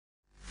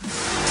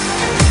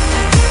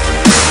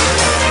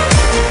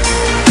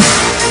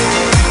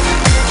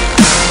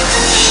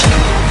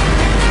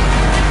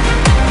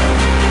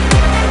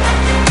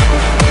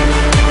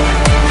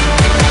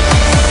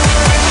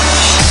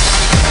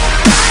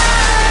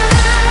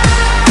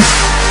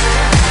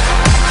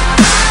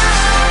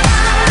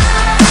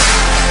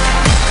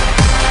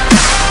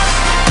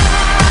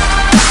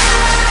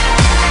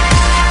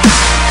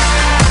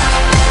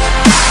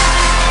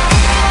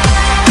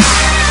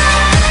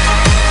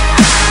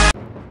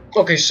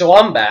Okay, so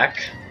I'm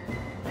back.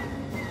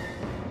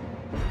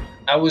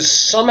 I was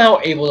somehow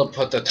able to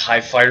put the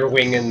TIE Fighter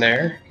wing in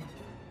there.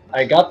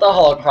 I got the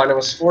holocron, it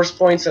was force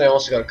points, and I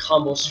also got a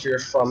combo sphere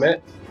from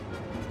it.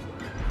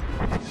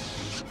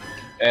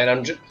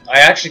 And I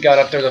actually got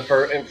up there the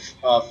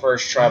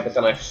first try, but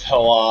then I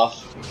fell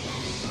off.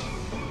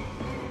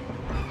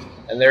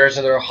 And there's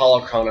another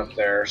holocron up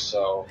there,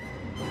 so...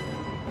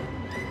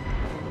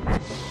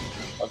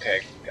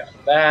 Okay, got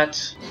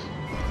that.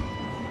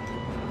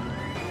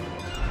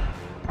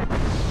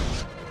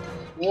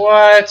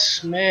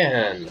 What?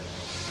 Man.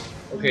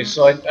 Okay,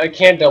 so I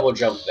can't double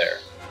jump there.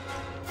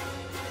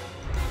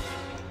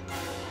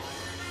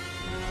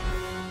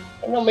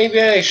 I don't know, maybe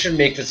I should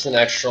make this an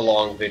extra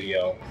long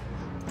video.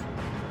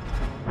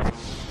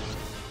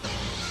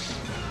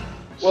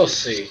 We'll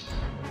see.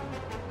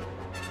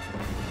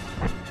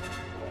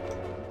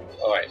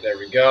 Alright, there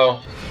we go.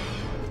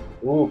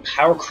 Ooh,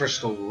 Power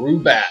Crystal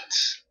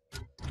Rubat.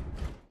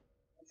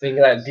 I think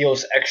that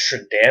deals extra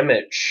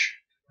damage.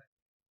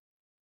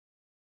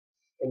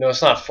 No,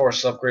 it's not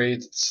force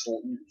upgrades, it's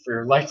for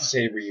your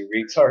lightsaber, you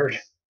retard.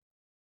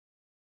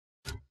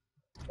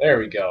 There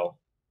we go.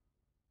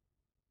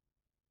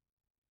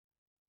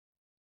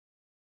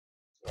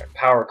 Right,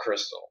 Power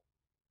Crystal.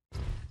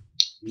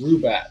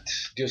 Rubat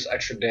deals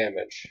extra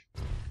damage.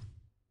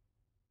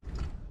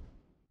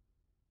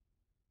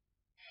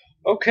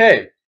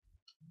 Okay.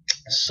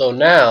 So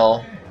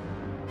now,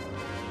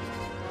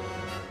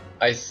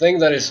 I think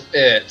that is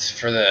it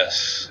for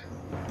this.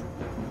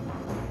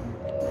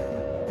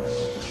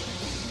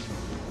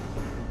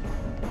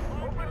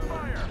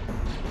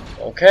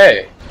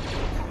 Okay.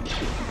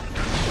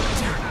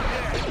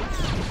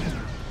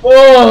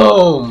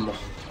 Boom!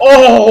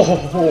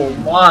 Oh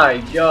my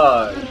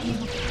god!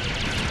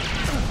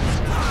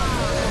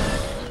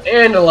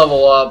 And a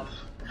level up.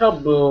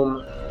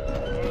 Kaboom.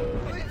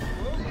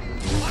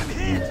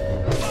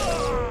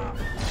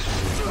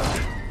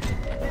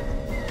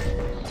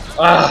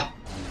 Ah!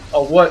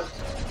 Oh, what?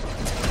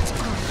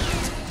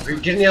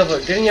 Get in the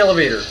elevator. Get in the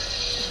elevator.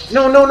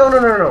 No, no, no, no,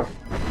 no, no.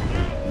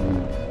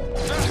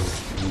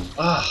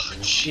 Ah,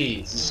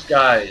 jeez,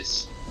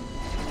 guys.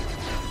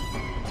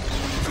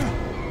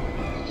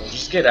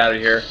 Just get out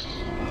of here.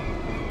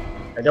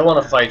 I don't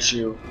want to fight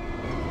you.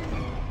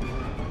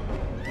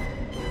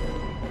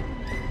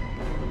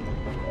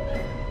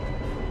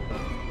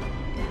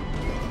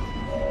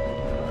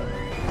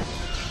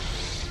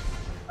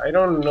 I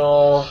don't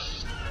know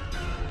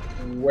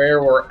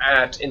where we're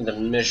at in the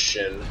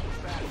mission.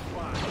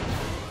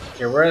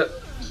 Okay, we're at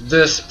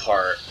this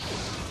part.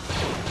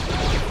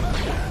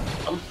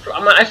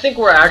 I think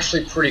we're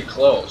actually pretty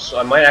close, so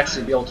I might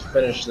actually be able to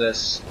finish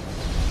this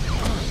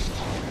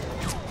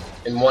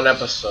in one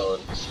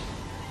episode.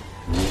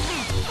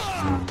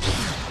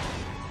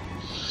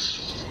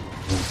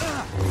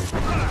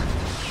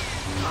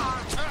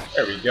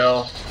 There we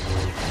go.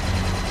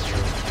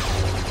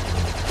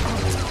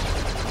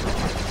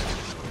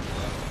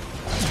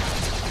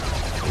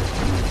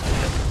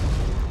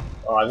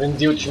 Oh, I didn't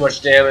do too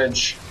much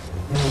damage.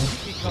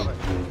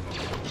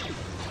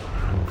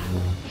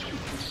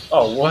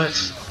 Oh, what?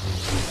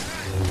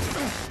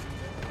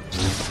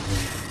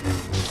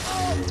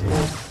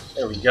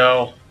 There we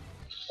go.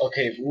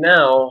 Okay,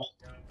 now,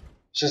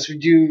 since we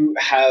do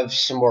have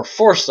some more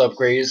force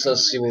upgrades,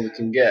 let's see what we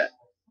can get.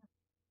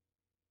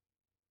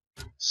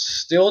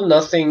 Still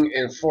nothing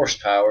in force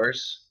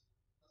powers.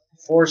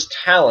 Force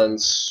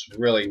talents,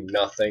 really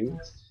nothing.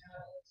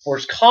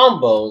 Force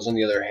combos, on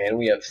the other hand,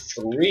 we have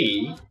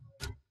 3.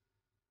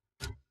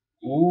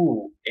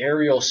 Ooh,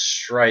 aerial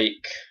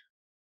strike.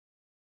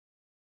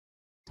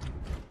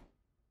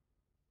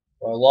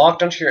 While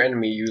locked onto your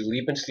enemy, you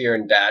leap into the air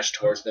and dash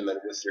towards them, and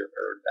with your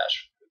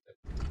dash.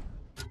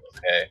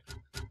 Okay.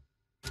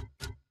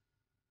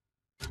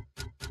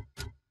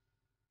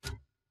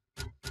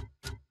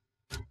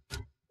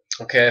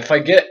 Okay, if I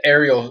get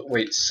aerial,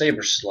 wait,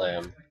 saber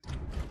slam.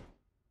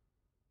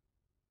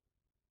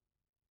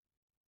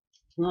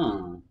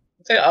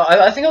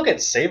 I think I'll get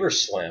saber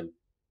slam.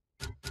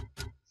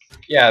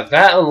 Yeah,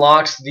 that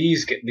unlocks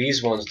these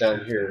ones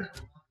down here.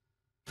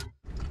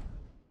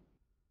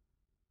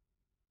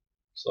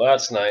 So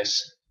that's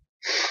nice.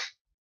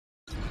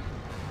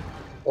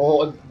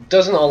 Well, it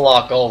doesn't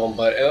unlock all of them,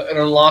 but it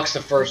unlocks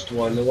the first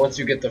one, and once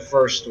you get the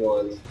first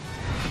one,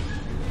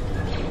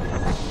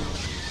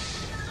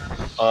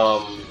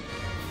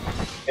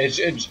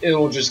 it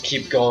will just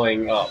keep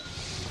going up.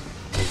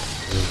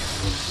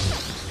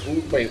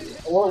 Wait,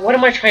 what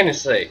am I trying to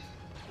say?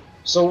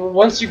 So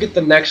once you get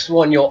the next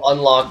one, you'll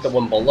unlock the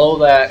one below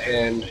that,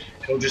 and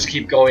it'll just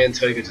keep going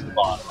until you get to the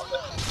bottom of it.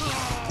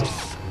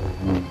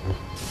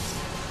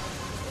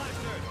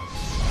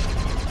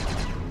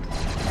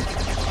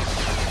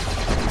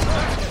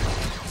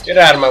 Get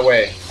out of my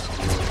way.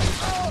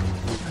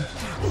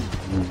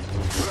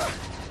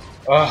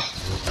 Ugh.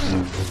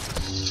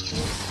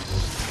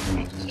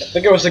 I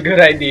think it was a good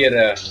idea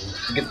to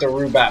get the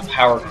Rubat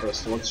Power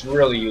Crystal. It's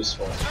really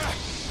useful.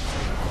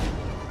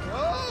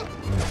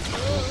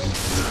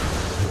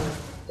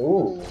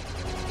 Ooh.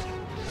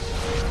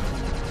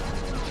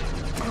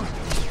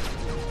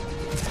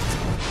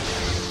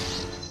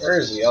 Where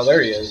is he? Oh,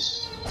 there he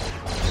is.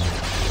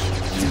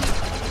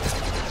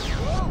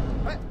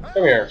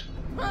 Come here.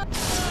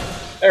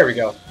 There we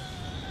go.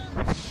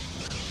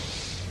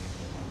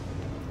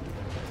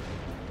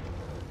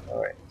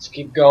 Alright, let's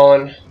keep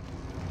going.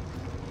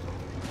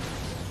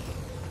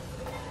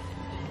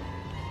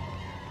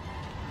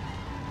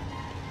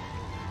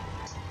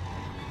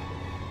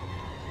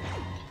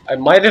 I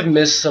might have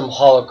missed some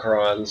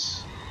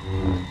holocrons.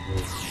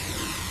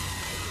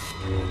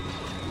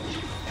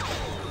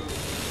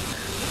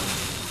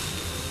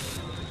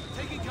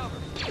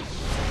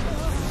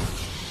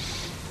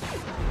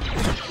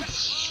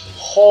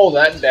 Oh,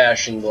 that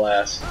dashing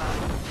blast.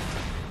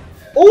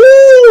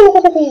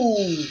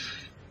 Ooh!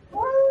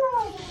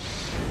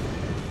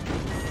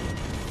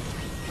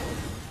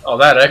 Oh,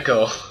 that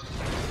echo.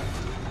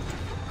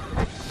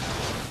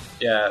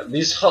 Yeah, the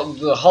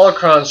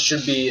holocrons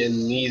should be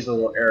in these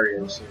little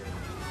areas here.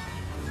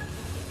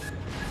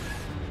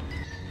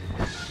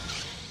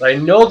 But I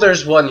know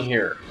there's one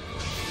here.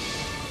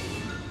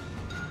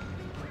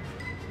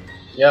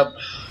 Yep.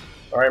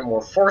 Alright,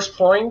 more force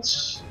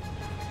points.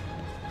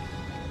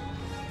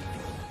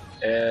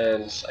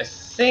 And I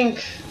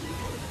think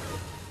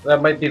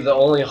that might be the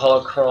only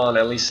holocron,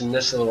 at least in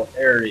this little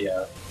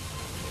area.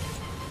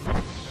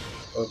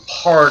 Or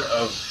part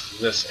of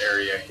this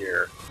area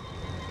here.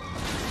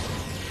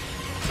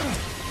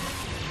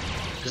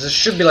 Because it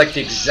should be like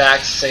the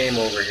exact same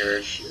over here.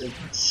 It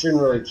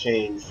shouldn't really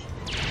change.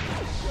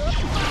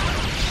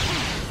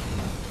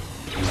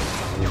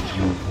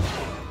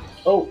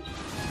 Oh!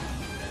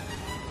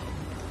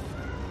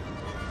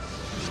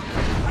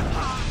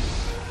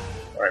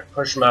 Alright,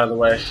 push him out of the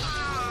way.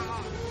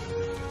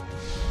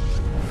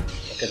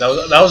 Okay,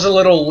 that was a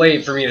little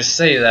late for me to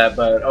say that,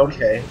 but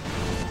okay.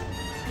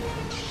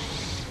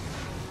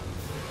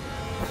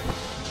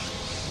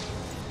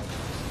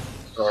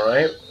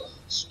 Alright,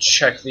 let's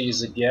check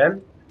these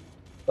again.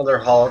 Another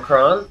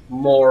holocron,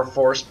 more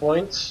force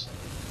points.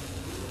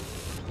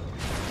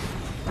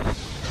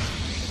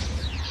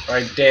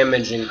 Alright,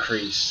 damage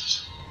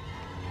increased.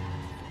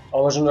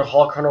 Oh, there's another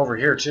holocron over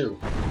here too.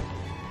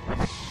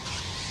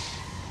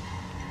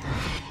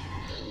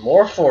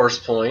 More force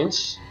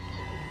points.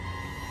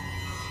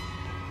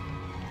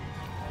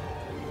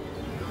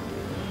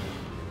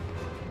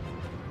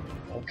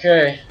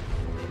 Okay.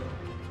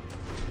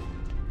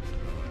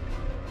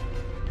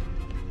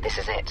 This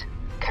is it.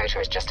 Coyote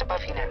is just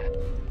above you now.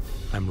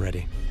 I'm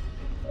ready.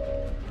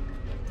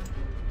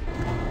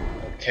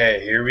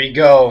 Okay, here we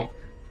go.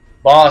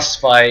 Boss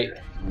fight.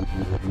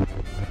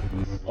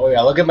 Oh yeah,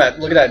 look at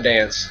that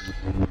dance.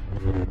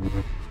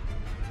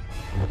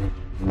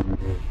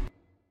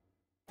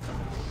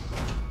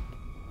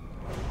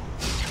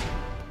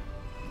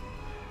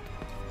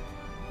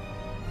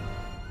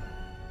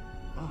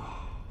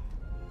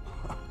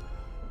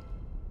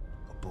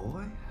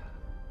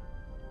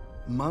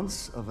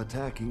 Months of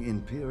attacking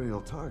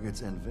Imperial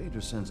targets and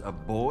Vader sends a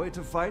boy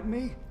to fight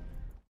me?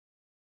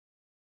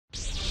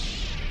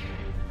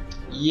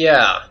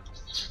 Yeah.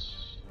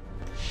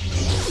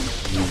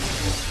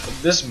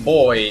 This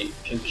boy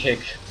can kick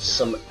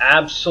some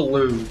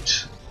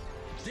absolute...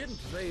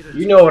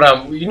 You know what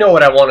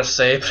I want to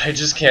say, but I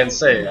just can't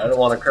say it. I don't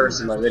want to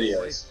curse in my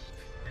videos.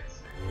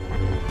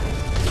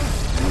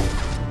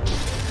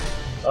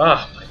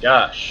 Oh my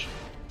gosh.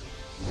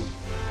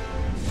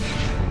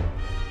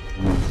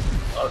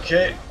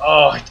 Okay.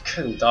 Oh, I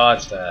couldn't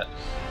dodge that.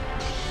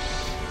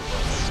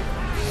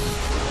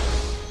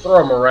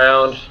 Throw him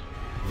around.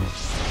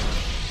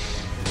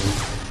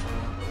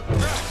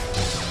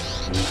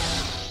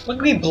 Look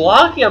at me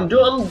blocking. I'm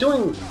doing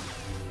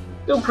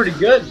pretty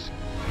good.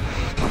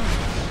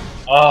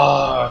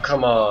 Oh,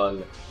 come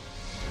on.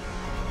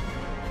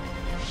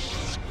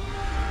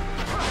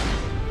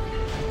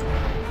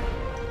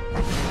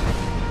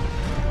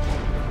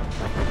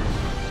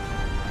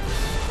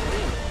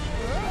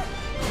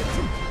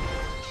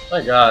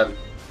 My God.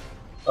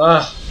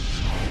 I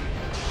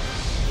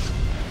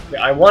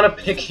want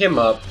to pick him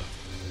up,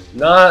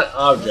 not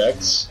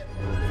objects.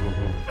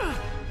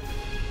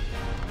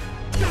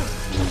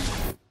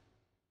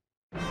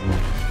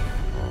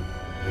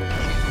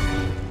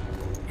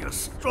 You're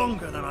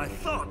stronger than I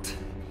thought,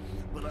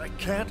 but I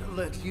can't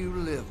let you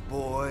live,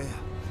 boy.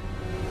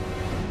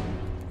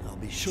 I'll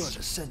be sure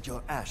to send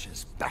your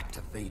ashes back to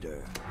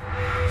Vader.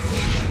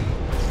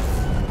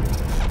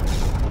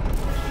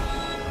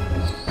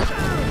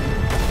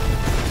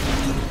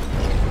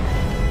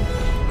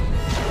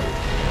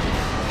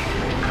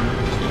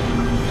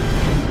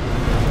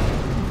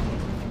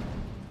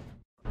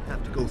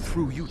 Go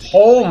through you.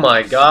 Oh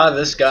my God,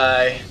 this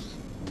guy.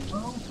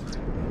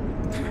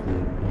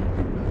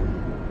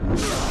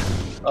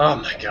 Oh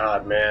my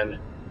God, man.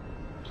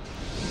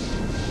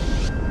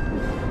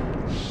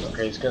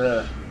 Okay, he's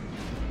gonna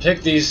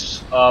pick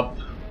these up.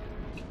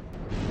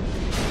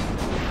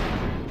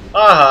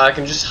 Aha, I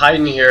can just hide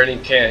in here and he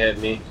can't hit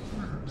me.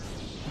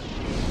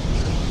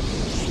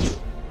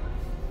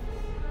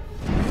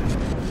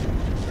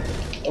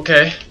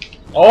 Okay.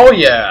 Oh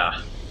yeah.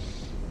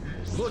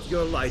 Put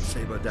your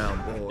lightsaber down,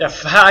 boy. Yeah,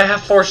 I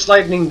have Force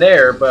Lightning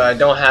there, but I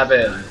don't have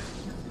it.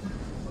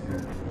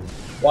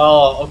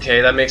 Well,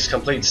 okay, that makes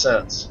complete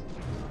sense.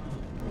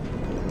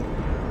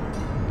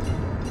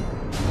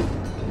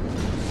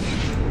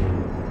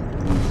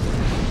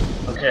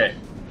 Okay.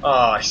 Oh,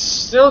 I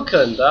still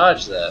couldn't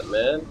dodge that,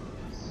 man.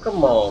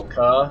 Come on,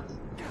 Ka.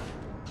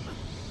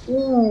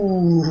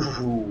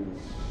 Ooh.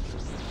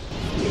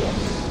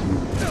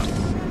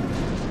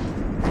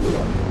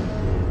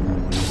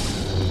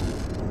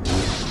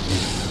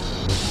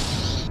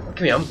 Look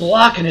at me, I'm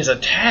blocking his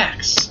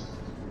attacks.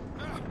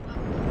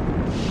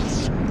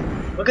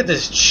 Look at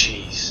this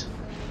cheese.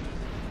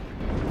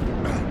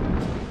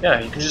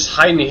 Yeah, you can just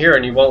hide in here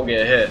and you won't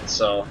get hit,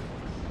 so.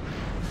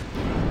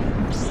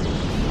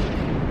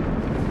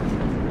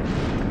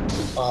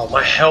 Oh,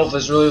 my health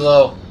is really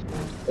low.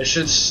 I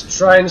should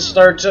try and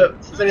start to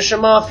finish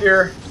him off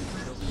here.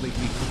 Don't make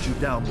me put you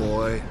down,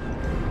 boy.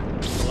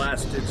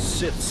 Blasted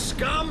Sith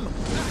scum!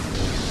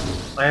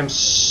 I am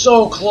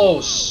so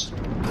close.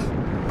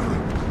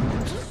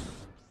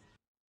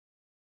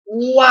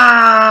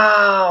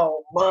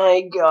 Wow!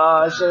 My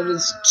gosh, that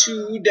is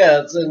 2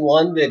 deaths in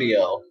one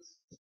video.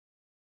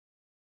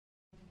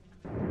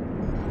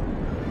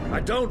 I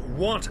don't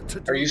want to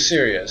do Are you this,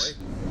 serious?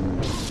 boy.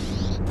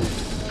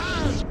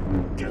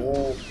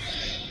 Oh,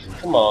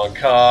 come on,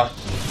 Ka.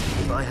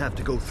 If I have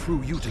to go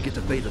through you to get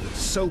to Vader, then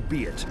so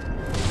be it.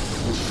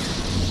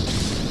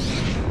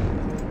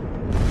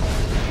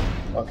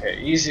 Okay,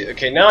 easy.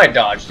 Okay, now I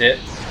dodged it.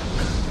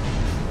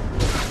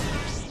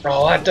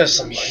 Oh, that does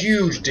some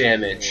huge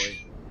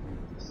damage.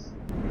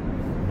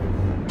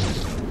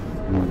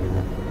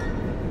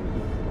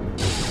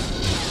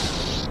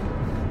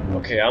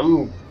 Okay,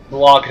 I'm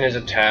blocking his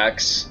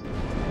attacks.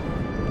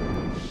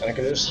 And I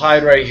can just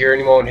hide right here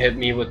and he won't hit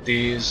me with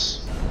these.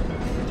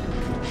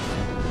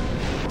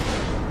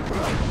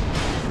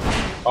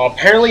 Oh,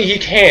 apparently he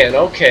can.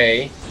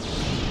 Okay.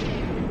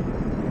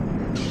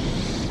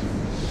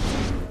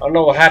 I don't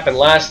know what happened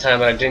last time,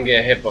 but I didn't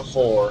get hit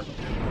before.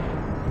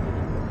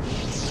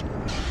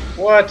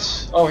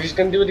 What? Oh, he's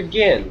gonna do it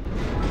again.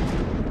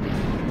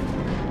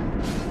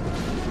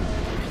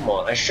 Come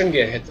on, I shouldn't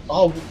get hit.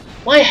 Oh,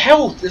 my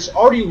health is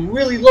already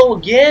really low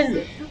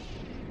again.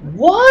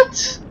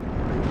 What?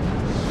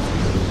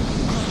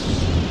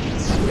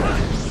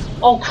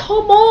 Oh,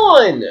 come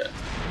on!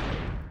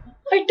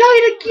 I died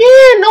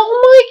again!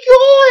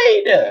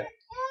 Oh my god!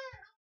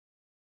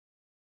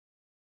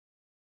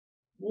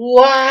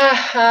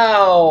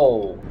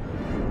 Wow!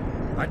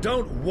 I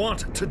don't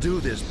want to do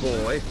this,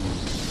 boy.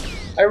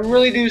 I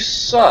really do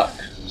suck.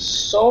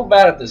 So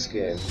bad at this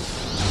game.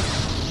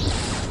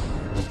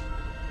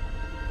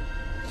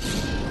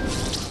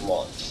 Come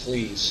on,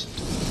 please.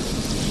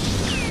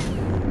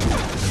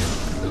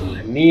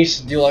 I need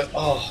to do like,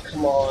 oh,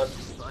 come on.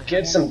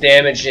 Get some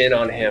damage in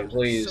on him,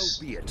 please.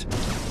 So be it.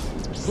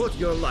 Put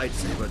your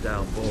lightsaber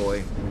down,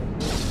 boy.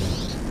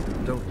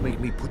 Don't make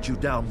me put you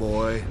down,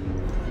 boy.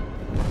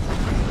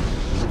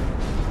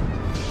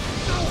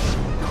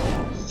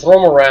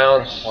 Throw him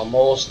around. I'm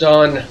almost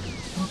done.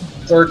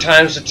 3rd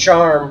time's the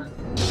charm.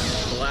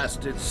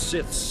 Blasted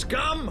Sith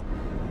scum!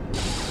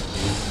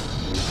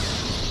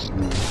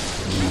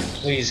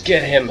 Please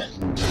get him.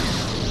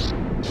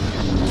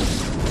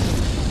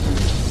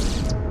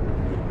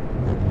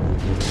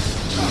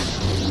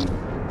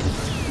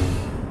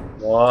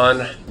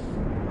 One.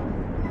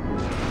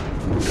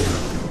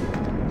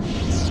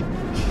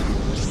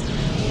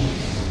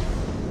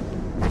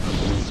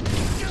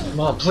 Come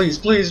on, please,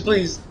 please,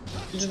 please.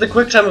 This is the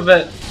quick time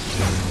event.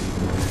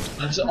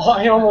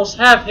 I almost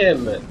have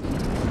him.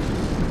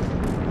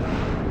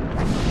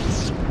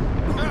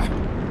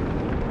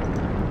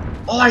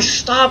 Oh, I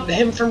stopped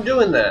him from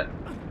doing that.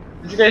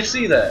 Did you guys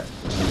see that?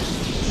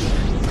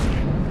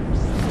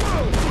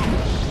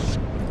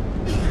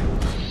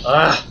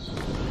 Ah.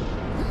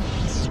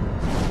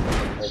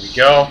 There we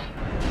go.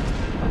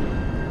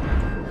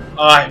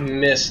 Oh, I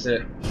missed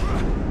it.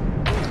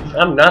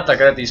 I'm not that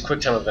good at these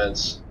quick time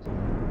events.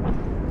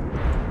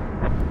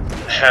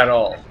 At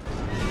all.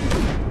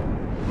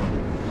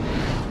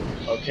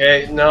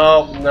 Okay,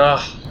 no, no.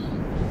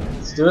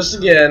 Let's do this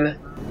again.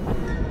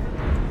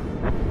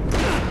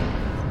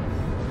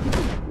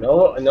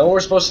 No, I know what we're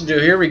supposed to do.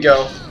 Here we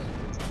go.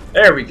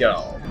 There we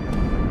go.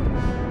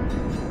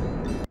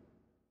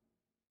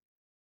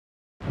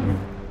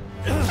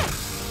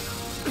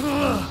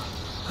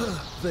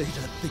 Vader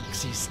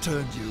thinks he's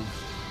turned you,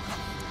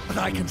 but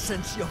I can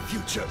sense your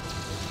future.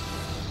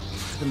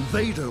 And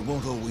Vader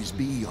won't always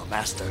be your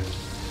master.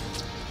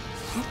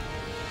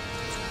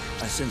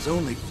 I sense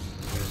only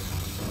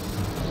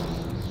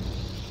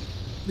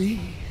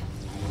me.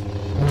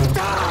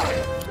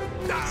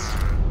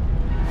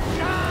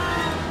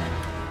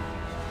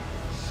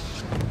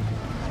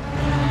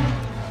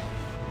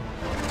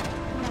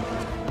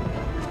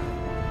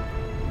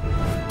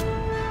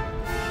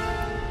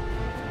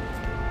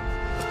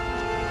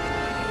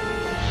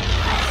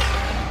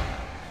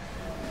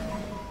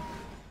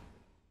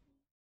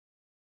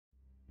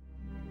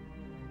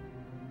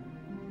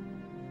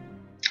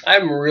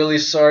 I'm really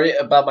sorry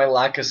about my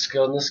lack of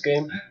skill in this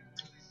game.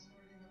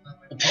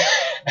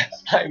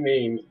 I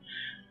mean,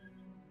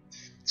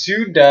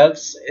 2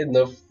 deaths in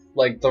the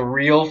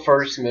real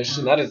first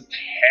mission. That is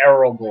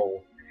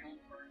terrible.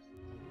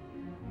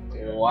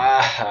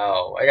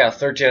 Wow, I got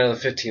 13 out of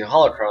the 15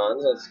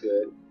 holocrons. That's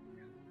good.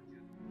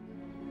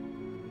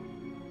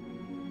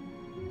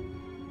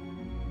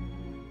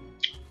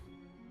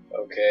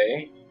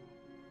 Okay.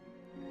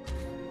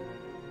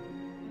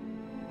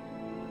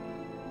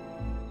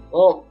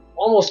 Well,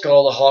 almost got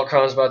all the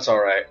holocrons, but it's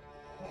alright.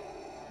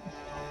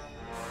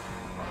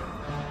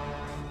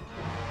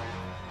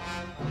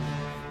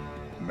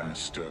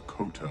 Master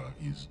Coyote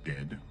is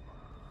dead.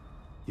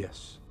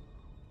 Yes.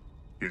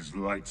 His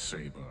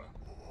lightsaber.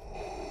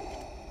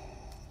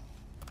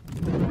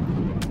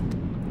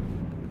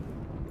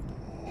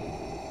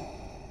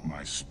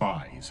 My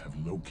spies have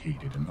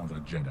located another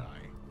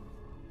Jedi.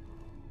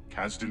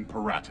 Kazdan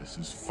Paratus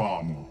is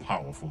far more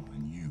powerful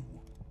than you.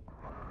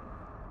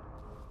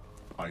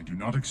 I do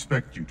not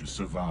expect you to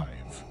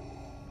survive,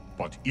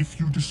 but if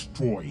you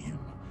destroy him,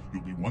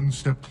 you'll be one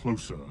step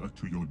closer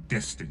to your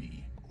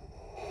destiny.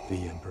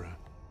 The Emperor.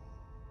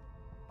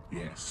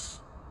 Yes,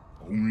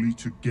 only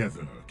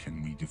together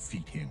can we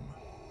defeat him.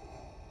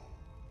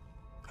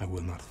 I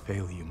will not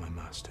fail you, my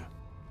master.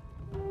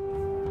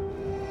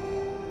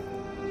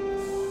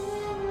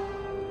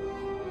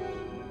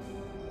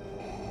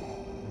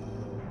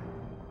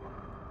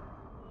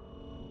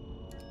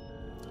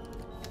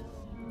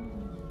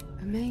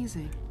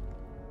 Amazing.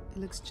 It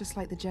looks just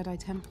like the Jedi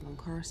Temple on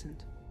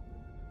Coruscant.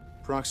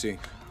 Proxy,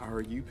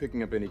 are you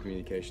picking up any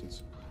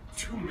communications?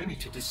 Too many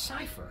to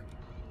decipher.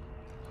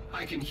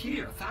 I can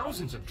hear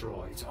thousands of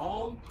droids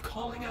all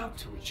calling out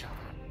to each other.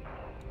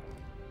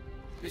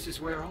 This is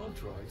where all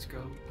droids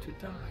go to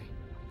die.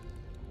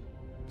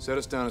 Set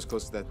us down as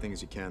close to that thing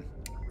as you can.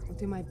 I'll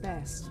do my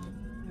best.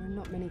 There are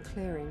not many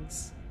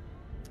clearings.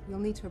 You'll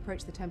need to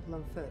approach the temple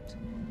on foot.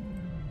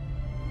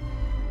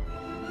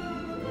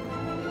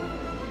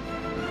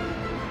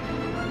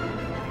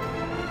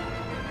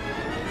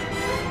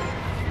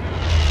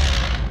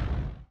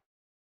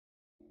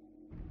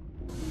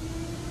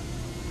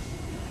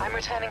 I'm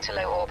returning to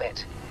low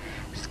orbit.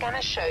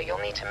 Scanners show you'll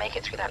need to make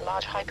it through that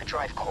large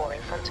hyperdrive core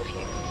in front of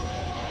you.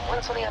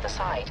 Once on the other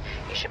side,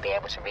 you should be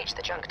able to reach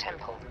the junk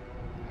temple.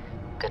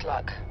 Good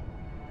luck.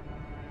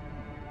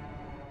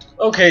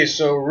 Okay,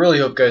 so really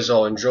hope you guys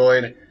all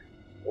enjoyed.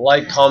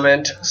 Like,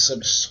 comment,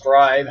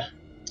 subscribe.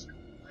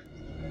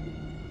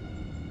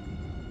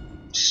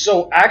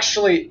 So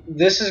actually,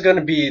 this is going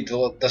to be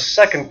the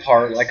second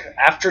part. Like,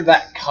 after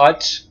that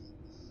cut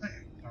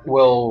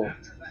will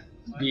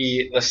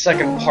be the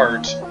second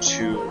part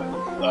to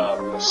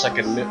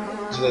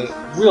the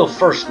real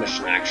first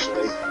mission,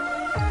 actually.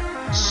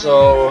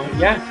 So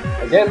yeah,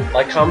 again,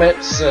 like,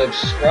 comment,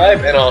 subscribe,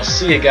 and I'll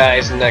see you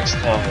guys next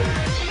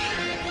time.